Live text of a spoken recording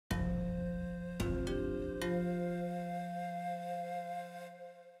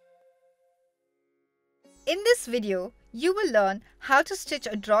In this video, you will learn how to stitch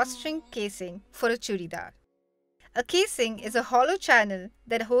a drawstring casing for a churidar. A casing is a hollow channel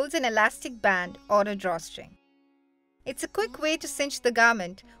that holds an elastic band or a drawstring. It's a quick way to cinch the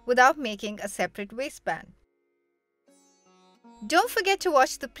garment without making a separate waistband. Don't forget to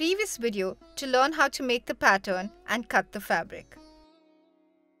watch the previous video to learn how to make the pattern and cut the fabric.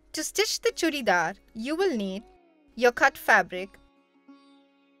 To stitch the churidar, you will need your cut fabric,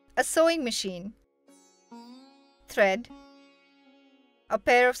 a sewing machine, thread, a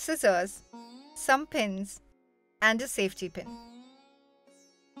pair of scissors, some pins, and a safety pin.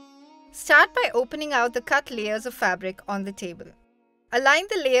 Start by opening out the cut layers of fabric on the table. Align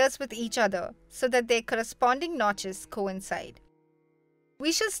the layers with each other so that their corresponding notches coincide.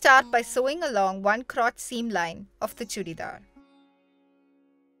 We shall start by sewing along one crotch seam line of the churidar.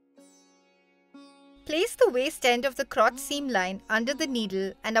 Place the waist end of the crotch seam line under the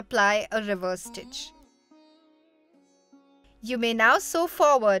needle and apply a reverse stitch. You may now sew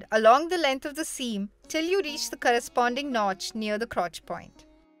forward along the length of the seam till you reach the corresponding notch near the crotch point.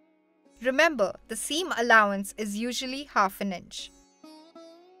 Remember, the seam allowance is usually half an inch.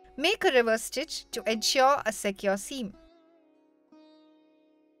 Make a reverse stitch to ensure a secure seam.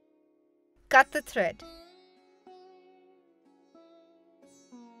 Cut the thread.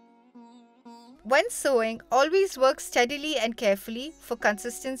 When sewing, always work steadily and carefully for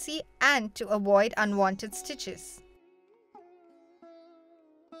consistency and to avoid unwanted stitches.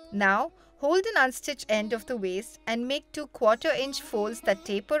 Now, hold an unstitched end of the waist and make 2 1/4-inch folds that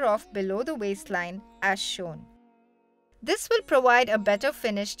taper off below the waistline as shown. This will provide a better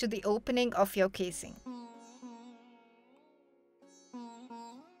finish to the opening of your casing.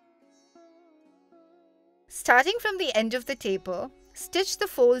 Starting from the end of the taper, stitch the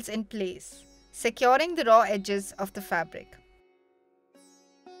folds in place, securing the raw edges of the fabric.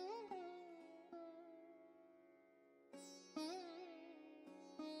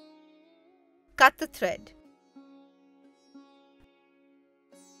 Cut the thread.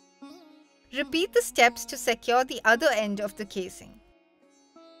 Repeat the steps to secure the other end of the casing.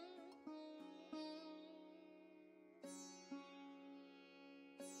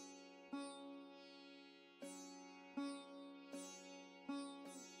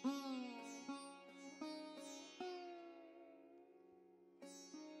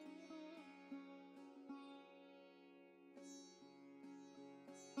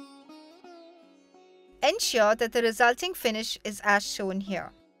 Ensure that the resulting finish is as shown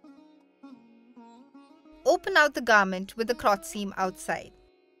here. Open out the garment with the crotch seam outside.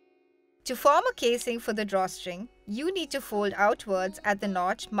 To form a casing for the drawstring, you need to fold outwards at the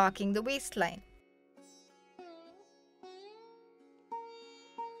notch marking the waistline.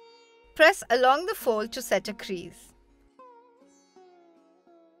 Press along the fold to set a crease.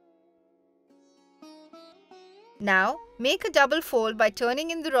 Now, make a double fold by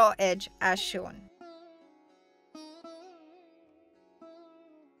turning in the raw edge as shown.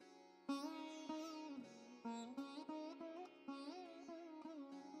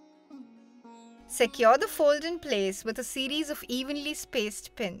 Secure the fold in place with a series of evenly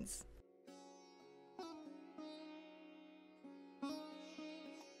spaced pins.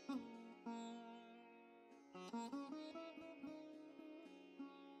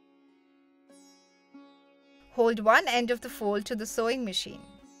 Hold one end of the fold to the sewing machine.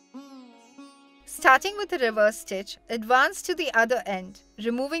 Starting with the reverse stitch, advance to the other end,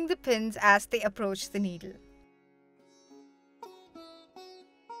 removing the pins as they approach the needle.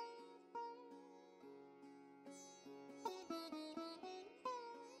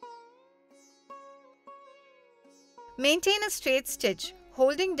 Maintain a straight stitch,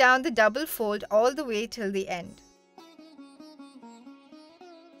 holding down the double fold all the way till the end.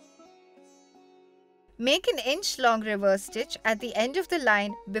 Make an inch-long reverse stitch at the end of the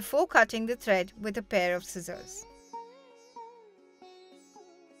line before cutting the thread with a pair of scissors.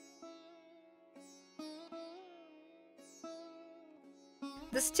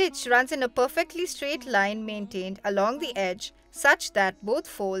 The stitch runs in a perfectly straight line maintained along the edge such that both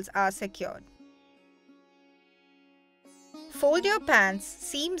folds are secured. Fold your pants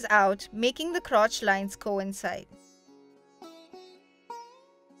seams out, making the crotch lines coincide.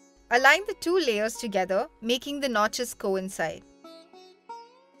 Align the 2 layers together, making the notches coincide.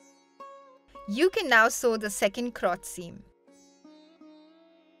 You can now sew the second crotch seam.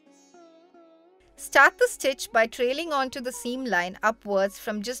 Start the stitch by trailing onto the seam line upwards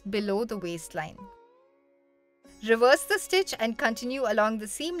from just below the waistline. Reverse the stitch and continue along the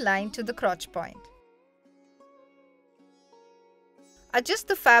seam line to the crotch point. Adjust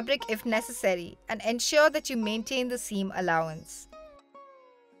the fabric if necessary and ensure that you maintain the seam allowance.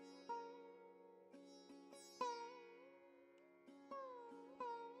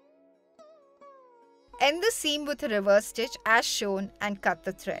 End the seam with a reverse stitch as shown and cut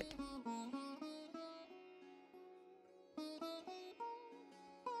the thread.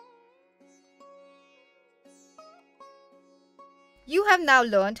 You have now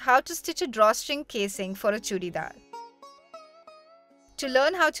learned how to stitch a drawstring casing for a churidar. To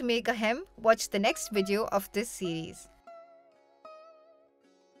learn how to make a hem, watch the next video of this series.